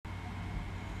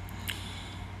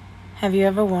Have you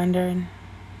ever wondered,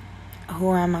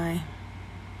 who am I?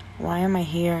 Why am I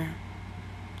here?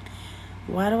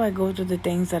 Why do I go through the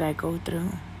things that I go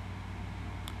through?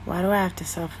 Why do I have to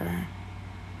suffer?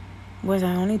 Was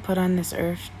I only put on this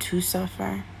earth to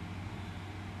suffer?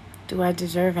 Do I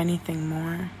deserve anything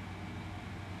more?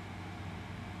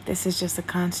 This is just a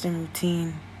constant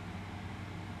routine.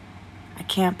 I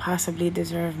can't possibly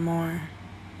deserve more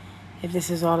if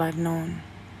this is all I've known.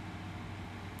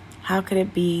 How could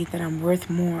it be that I'm worth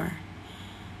more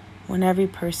when every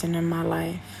person in my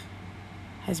life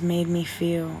has made me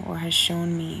feel or has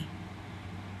shown me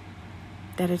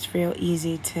that it's real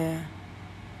easy to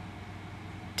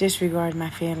disregard my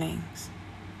feelings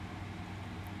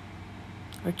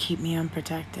or keep me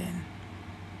unprotected?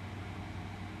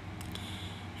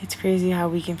 It's crazy how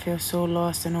we can feel so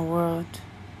lost in a world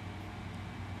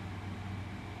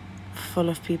full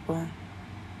of people.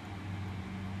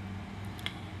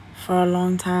 For a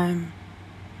long time,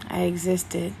 I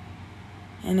existed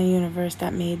in a universe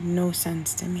that made no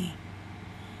sense to me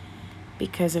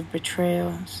because of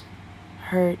betrayals,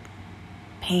 hurt,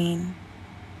 pain.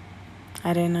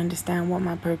 I didn't understand what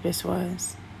my purpose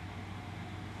was.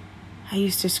 I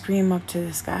used to scream up to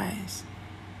the skies,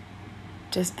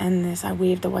 just end this. I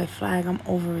waved the white flag. I'm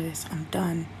over this. I'm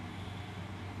done.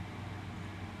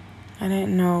 I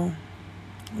didn't know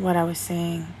what I was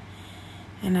saying,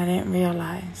 and I didn't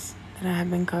realize that I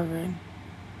had been covered.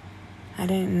 I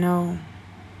didn't know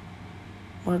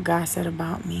what God said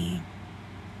about me.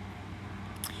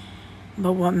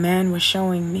 But what man was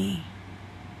showing me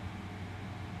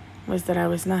was that I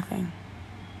was nothing.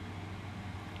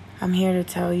 I'm here to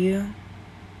tell you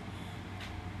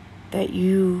that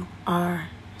you are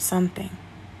something.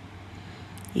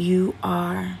 You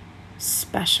are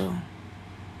special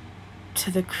to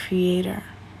the Creator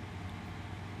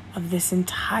of this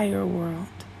entire world.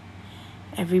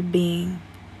 Every being,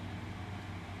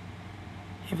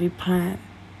 every plant,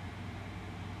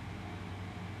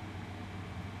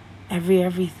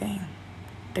 everything,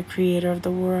 the Creator of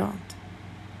the world.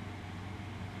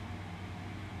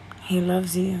 He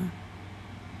loves you.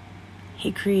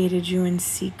 He created you in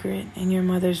secret in your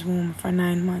mother's womb for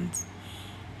 9 months.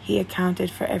 He accounted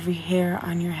for every hair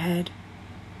on your head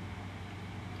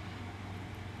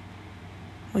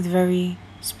with very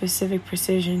specific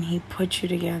precision. He put you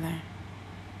together.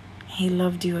 He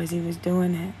loved you as he was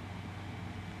doing it.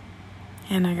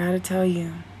 And I gotta tell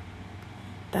you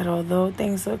that although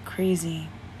things look crazy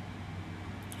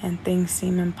and things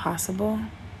seem impossible,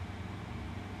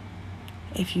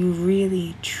 if you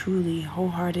really, truly,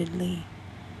 wholeheartedly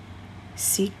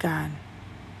seek God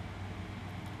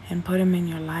and put Him in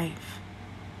your life,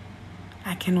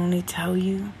 I can only tell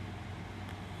you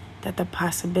that the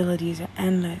possibilities are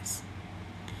endless.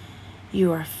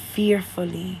 You are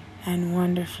fearfully and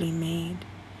wonderfully made.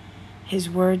 His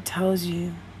word tells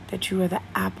you that you are the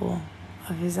apple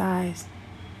of His eyes.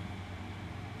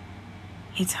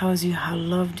 He tells you how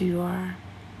loved you are,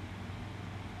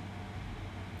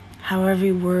 how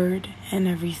every word and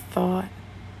every thought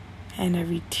and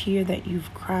every tear that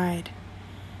you've cried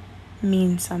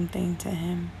means something to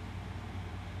Him.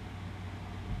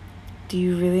 Do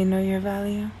you really know your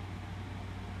value?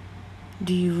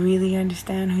 Do you really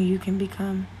understand who you can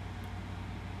become?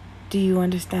 Do you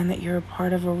understand that you're a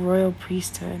part of a royal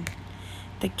priesthood,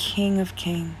 the King of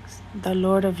Kings, the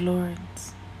Lord of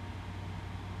Lords,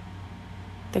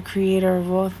 the Creator of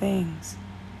all things,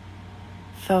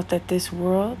 felt that this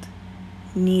world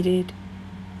needed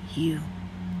you?